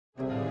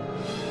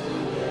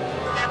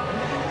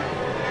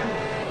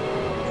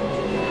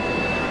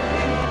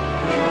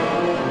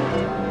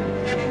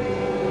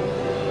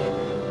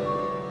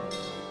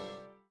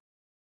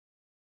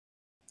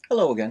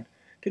Hello again.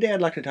 Today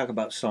I'd like to talk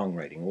about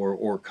songwriting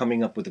or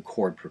coming up with a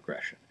chord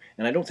progression.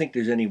 And I don't think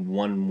there's any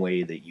one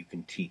way that you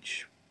can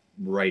teach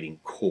writing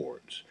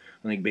chords.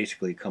 I think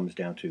basically it comes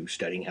down to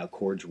studying how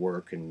chords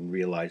work and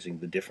realizing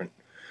the different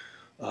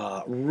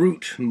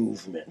root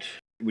movement,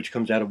 which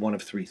comes out of one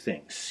of three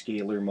things: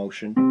 scalar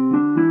motion,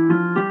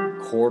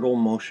 chordal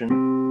motion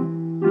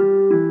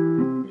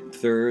in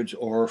thirds,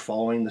 or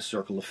following the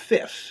circle of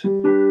fifths.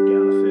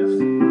 Down a fifth,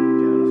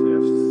 down a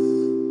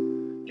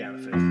fifth, down a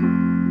fifth,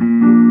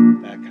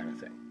 that kind of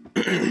thing.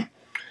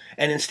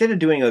 And instead of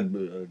doing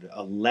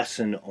a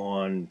lesson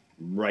on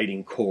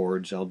writing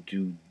chords, I'll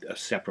do a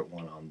separate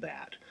one on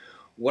that.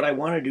 What I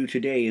want to do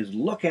today is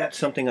look at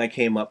something I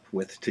came up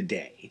with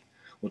today.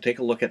 We'll take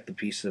a look at the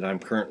piece that I'm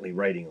currently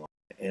writing on,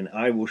 and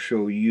I will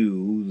show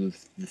you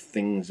the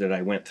things that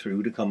I went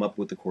through to come up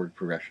with the chord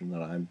progression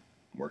that I'm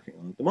working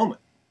on at the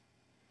moment.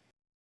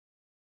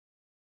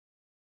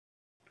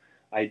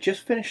 I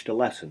just finished a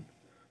lesson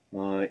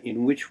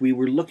in which we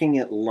were looking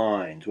at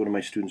lines. One of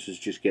my students is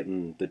just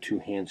getting the two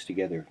hands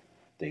together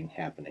thing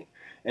happening.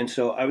 And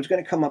so I was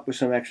going to come up with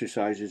some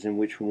exercises in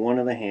which one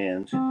of the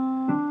hands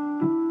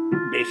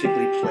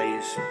basically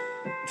plays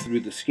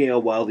through the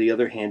scale while the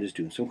other hand is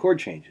doing some chord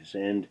changes.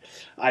 And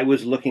I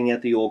was looking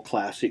at the old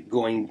classic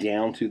going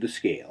down through the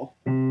scale.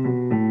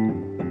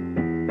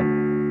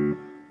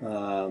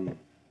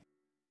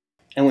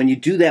 And when you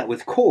do that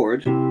with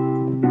chords,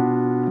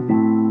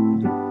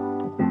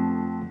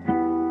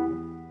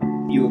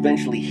 you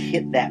eventually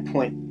hit that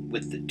point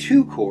with the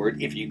 2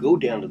 chord. If you go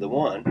down to the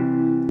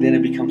 1, then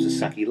it becomes a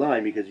sucky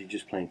line because you're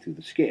just playing through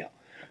the scale.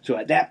 So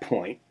at that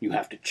point, you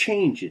have to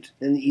change it.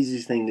 And the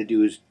easiest thing to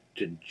do is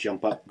to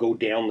jump up, go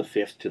down the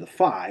 5th to the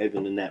 5,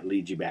 and then that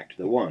leads you back to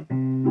the 1.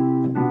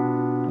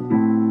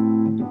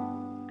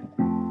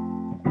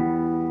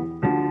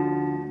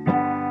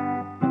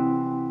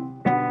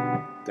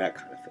 That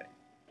kind of thing.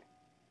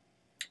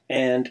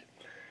 And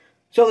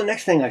so the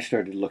next thing I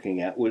started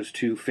looking at was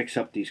to fix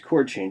up these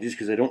chord changes,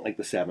 because I don't like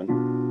the 7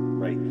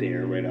 right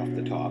there, right off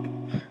the top.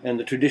 And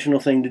the traditional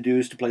thing to do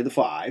is to play the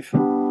 5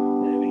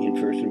 in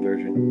first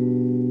inversion.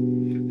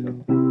 So,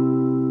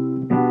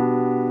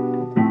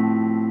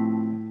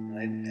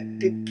 I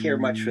didn't care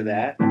much for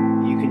that.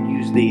 You can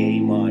use the A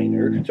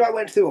minor. So I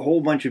went through a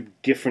whole bunch of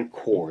different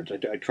chords. I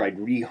tried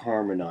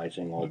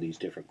reharmonizing all these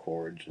different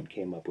chords and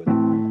came up with,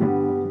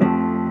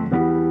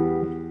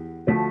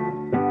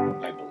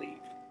 I believe.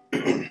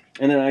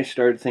 And then I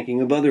started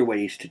thinking of other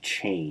ways to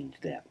change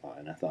that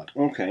line. I thought,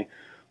 okay,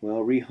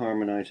 well,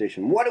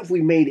 reharmonization. What if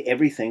we made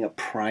everything a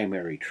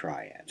primary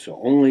triad? So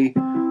only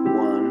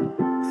 1,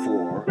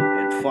 4,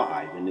 and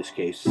 5. In this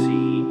case, C,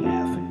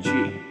 F, and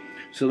G.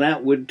 So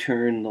that would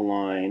turn the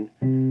line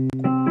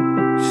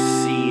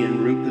C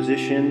in root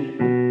position,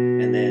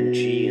 and then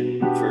G in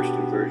first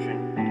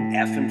inversion,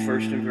 F in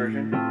first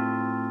inversion,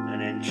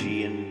 and then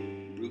G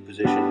in root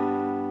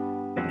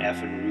position,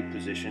 F in root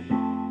position,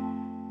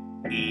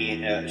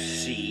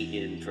 C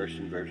in first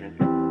inversion,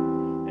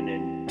 and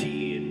then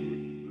D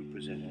in root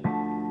position,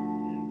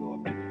 and go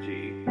up to the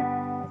G.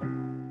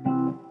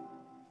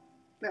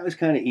 That was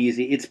kind of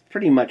easy. It's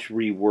pretty much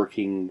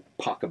reworking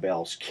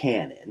Pachelbel's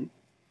canon.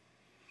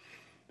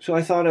 So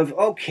I thought of,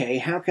 okay,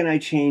 how can I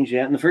change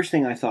that? And the first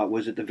thing I thought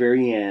was at the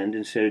very end,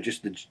 instead of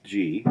just the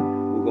G,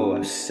 we'll go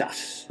a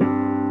sus. And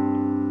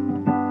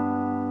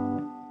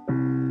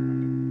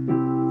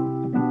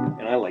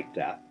I like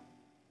that.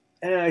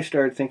 And I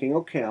started thinking,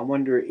 okay, I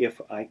wonder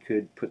if I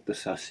could put the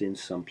sus in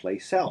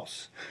someplace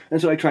else. And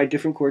so I tried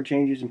different chord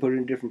changes and put it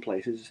in different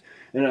places.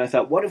 And I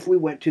thought, what if we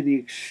went to the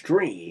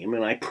extreme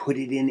and I put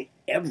it in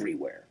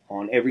everywhere,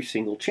 on every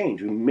single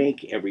change? We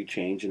make every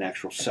change an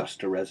actual sus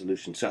to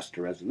resolution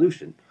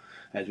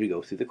as we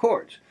go through the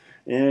chords.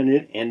 And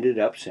it ended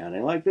up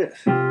sounding like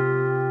this.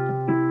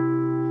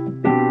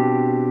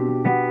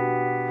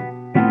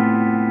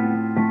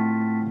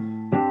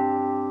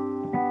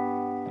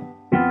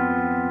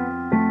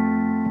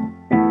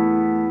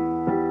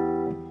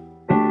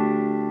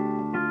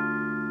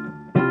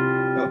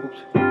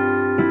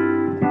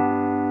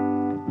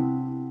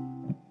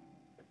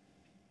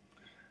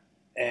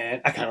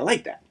 And I kind of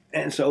like that.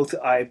 And so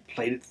I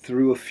played it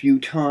through a few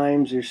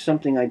times. There's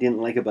something I didn't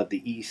like about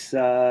the E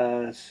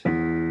sus. I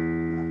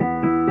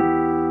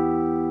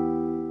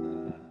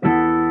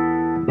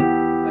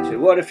said,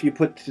 what if you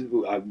put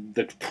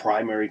the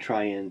primary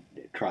triad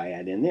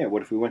in there?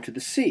 What if we went to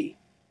the C?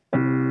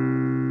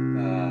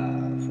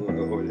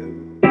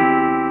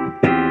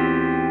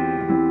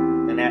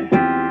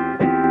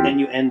 And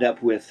you end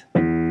up with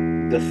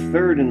the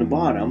 3rd in the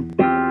bottom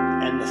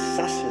and the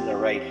sus in the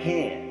right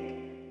hand.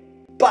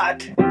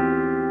 But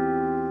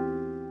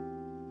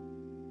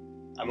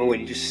I mean, when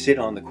you just sit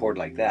on the chord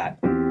like that,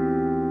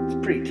 it's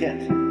pretty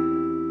tense.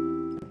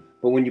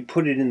 But when you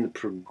put it in the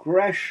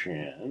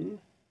progression,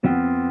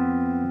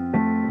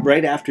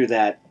 right after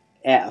that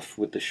F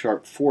with the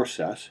sharp 4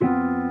 sus,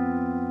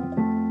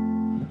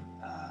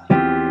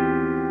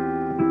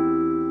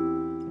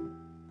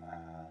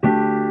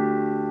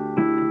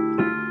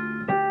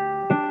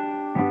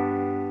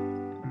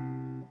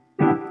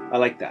 I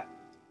like that.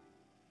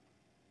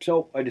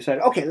 So I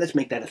decided, okay, let's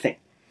make that a thing.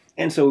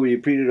 And so we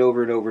repeated it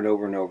over and over and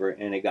over and over,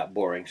 and it got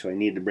boring, so I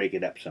needed to break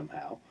it up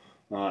somehow.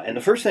 And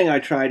the first thing I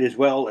tried is,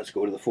 well, let's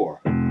go to the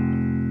 4.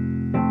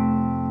 And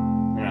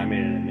I made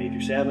it a major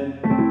 7.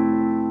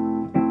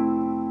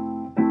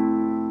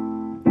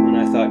 And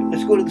I thought,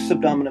 let's go to the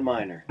subdominant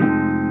minor.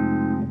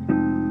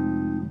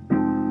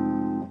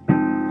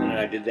 And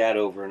I did that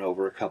over and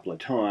over a couple of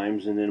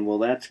times, and then, well,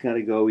 that's got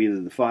to go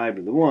either the 5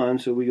 or the 1,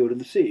 so we go to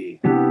the C.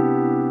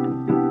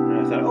 And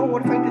I thought, oh,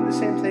 what if I did the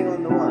same thing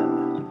on the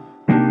 1?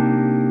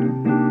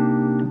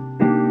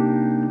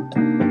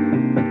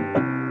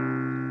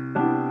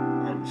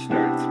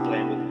 Starts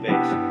playing with the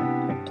bass.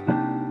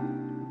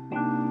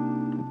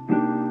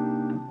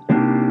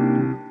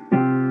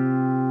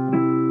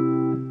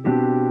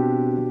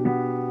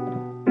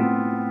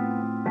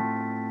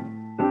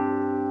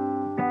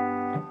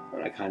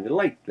 And I kind of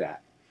liked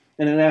that.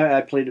 And then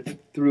I played it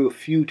through a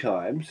few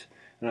times,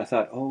 and I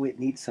thought, oh, it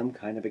needs some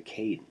kind of a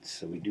cadence.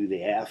 So we do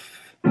the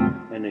F,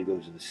 and then it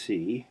goes to the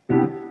C.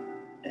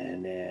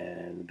 And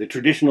then the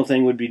traditional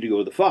thing would be to go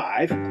to the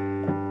 5.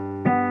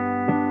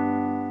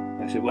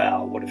 I said,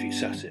 well, what if you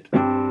sus it?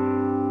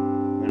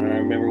 And I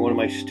remember one of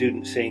my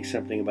students saying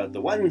something about the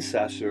 1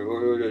 sus,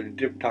 or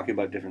talking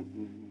about different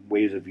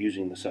ways of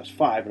using the sus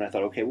 5, and I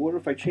thought, okay, what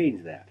if I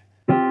change that?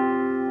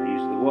 I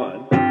use the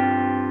 1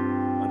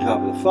 on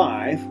top of the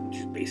 5, which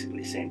is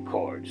basically the same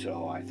chord,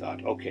 so I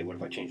thought, okay, what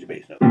if I change the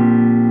bass note?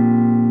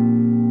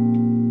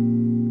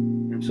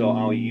 And so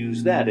I'll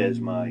use that as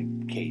my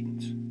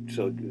cadence.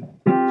 So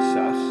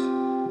sus,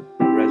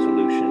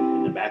 resolution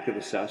in the back of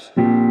the sus,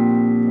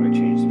 or I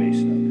change the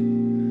bass note.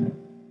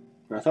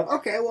 And I thought,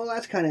 okay, well,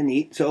 that's kind of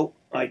neat. So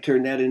I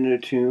turned that into a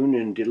tune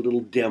and did a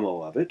little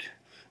demo of it.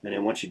 And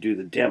then once you do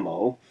the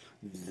demo,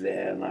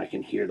 then I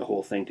can hear the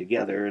whole thing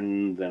together,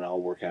 and then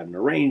I'll work out an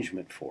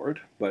arrangement for it.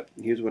 But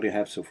here's what I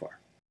have so far.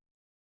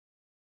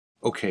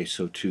 Okay,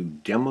 so to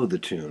demo the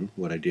tune,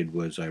 what I did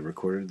was I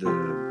recorded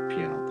the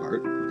piano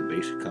part with the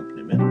bass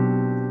accompaniment,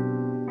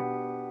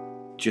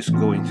 just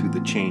going through the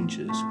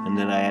changes, and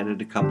then I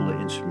added a couple of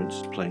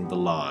instruments playing the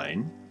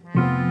line.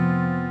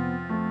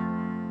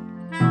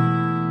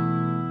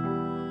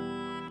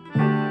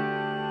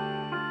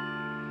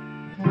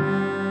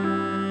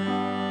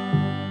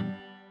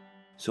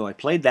 So I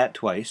played that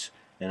twice,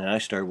 and then I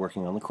started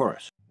working on the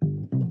chorus.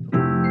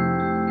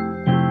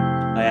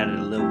 I added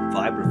a little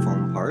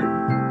vibraphone part,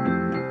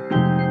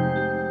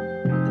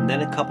 and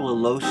then a couple of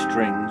low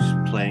strings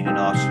playing an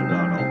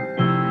ostinato.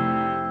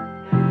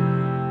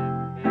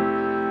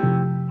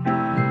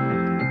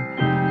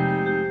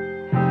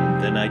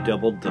 And then I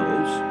doubled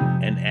those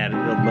and added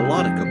a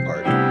melodica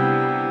part.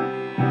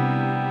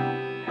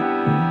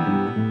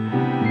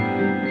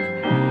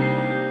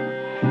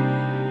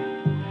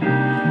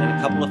 A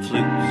couple of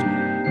flutes.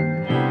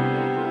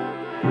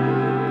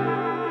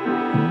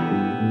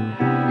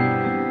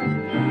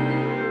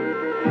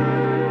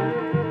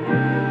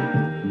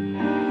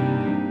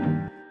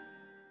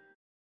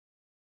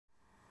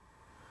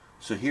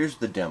 So here's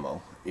the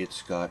demo.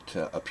 It's got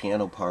a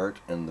piano part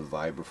and the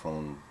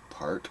vibraphone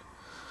part.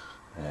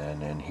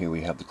 And then here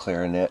we have the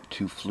clarinet,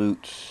 2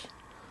 flutes,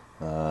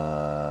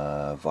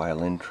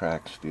 violin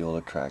tracks,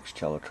 viola tracks,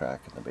 cello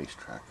track, and the bass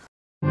track.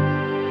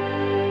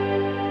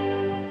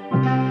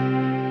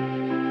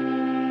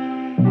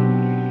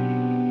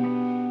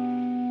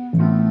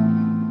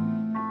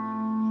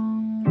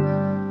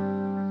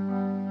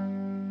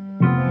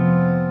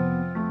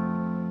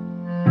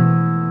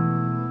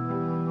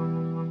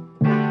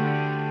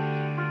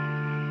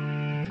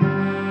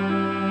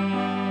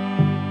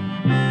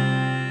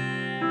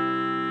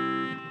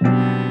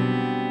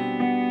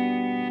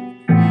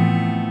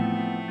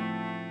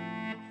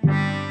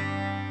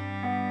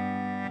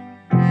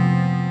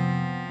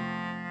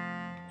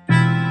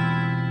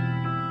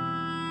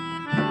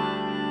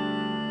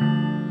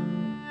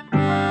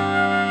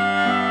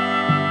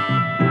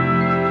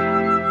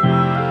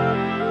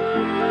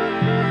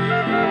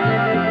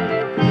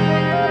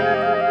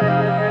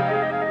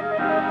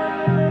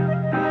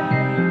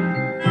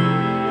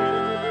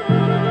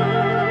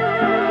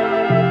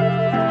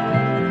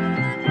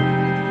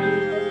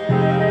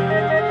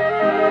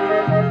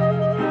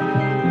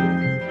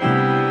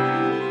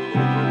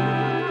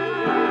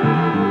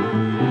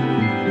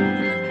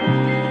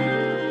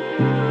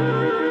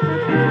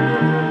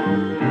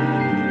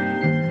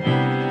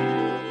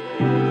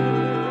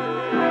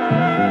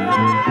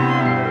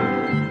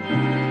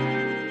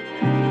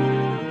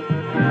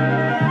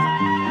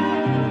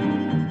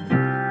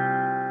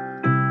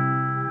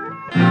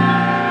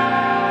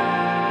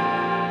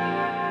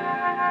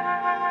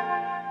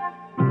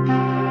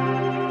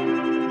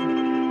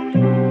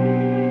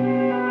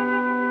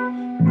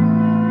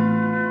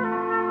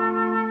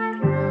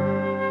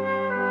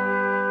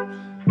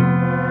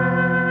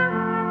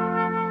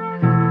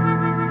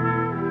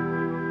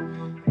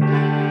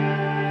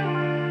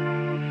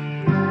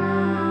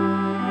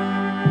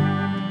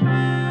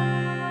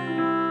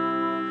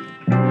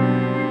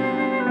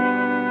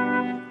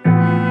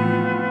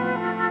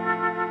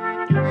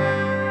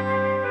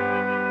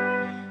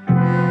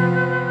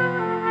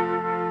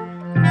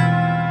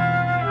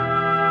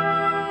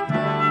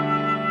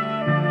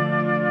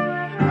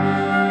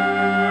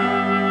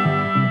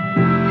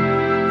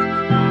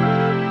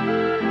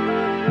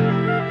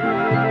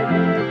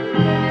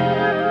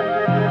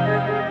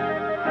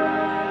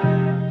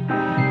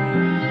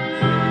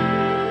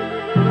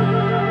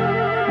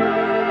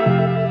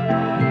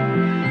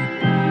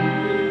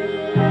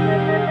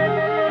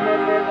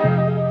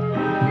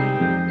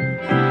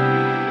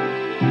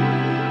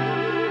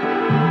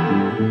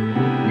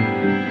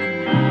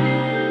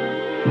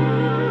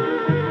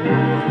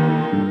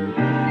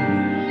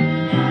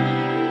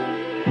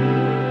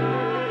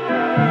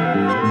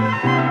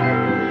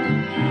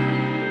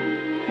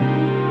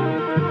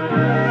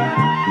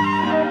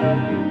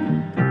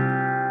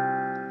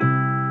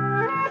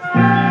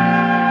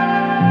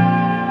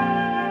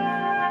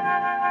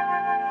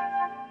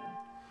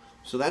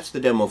 So that's the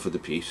demo for the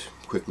piece,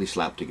 quickly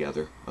slapped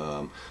together.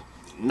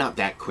 Not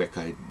that quick.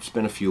 I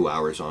spent a few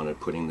hours on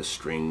it, putting the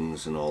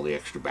strings and all the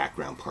extra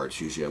background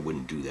parts. Usually I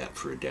wouldn't do that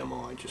for a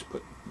demo. I just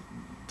put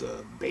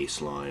the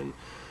bass line,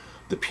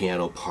 the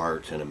piano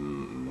part, and a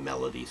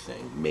melody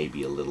thing,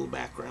 maybe a little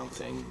background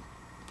thing.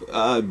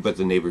 But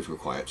the neighbors were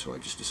quiet, so I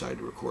just decided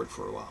to record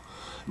for a while.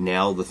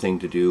 Now the thing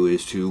to do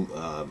is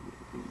to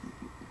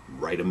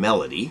write a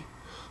melody,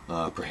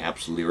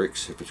 perhaps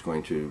lyrics if it's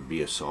going to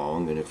be a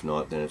song, and if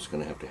not, then it's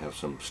going to have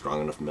some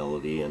strong enough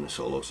melody and a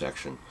solo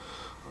section.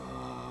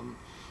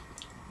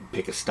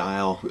 Pick a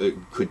style. It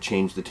could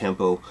change the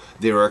tempo.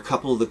 There are a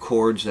couple of the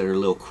chords that are a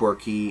little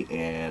quirky,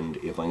 and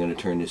if I'm going to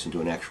turn this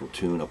into an actual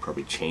tune, I'll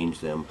probably change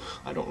them.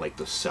 I don't like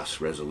the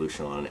sus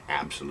resolution on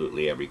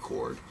absolutely every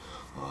chord.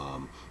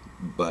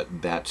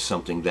 But that's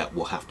something that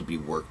will have to be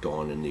worked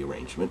on in the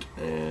arrangement,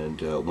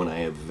 and when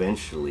I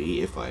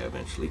eventually, if I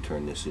eventually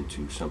turn this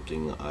into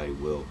something, I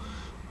will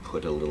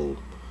put a little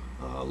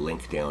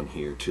link down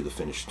here to the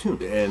finished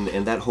tune.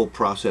 And that whole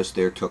process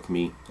there took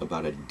me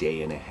about a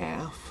day and a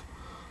half.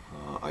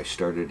 I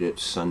started it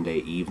Sunday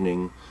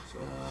evening,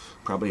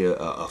 probably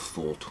a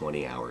full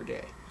 20-hour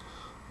day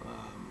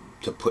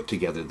to put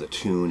together the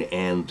tune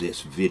and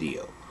this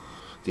video.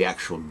 The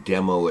actual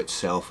demo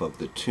itself of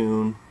the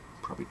tune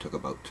probably took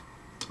about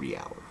 3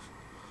 hours.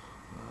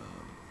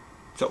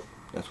 So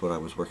that's what I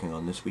was working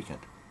on this weekend.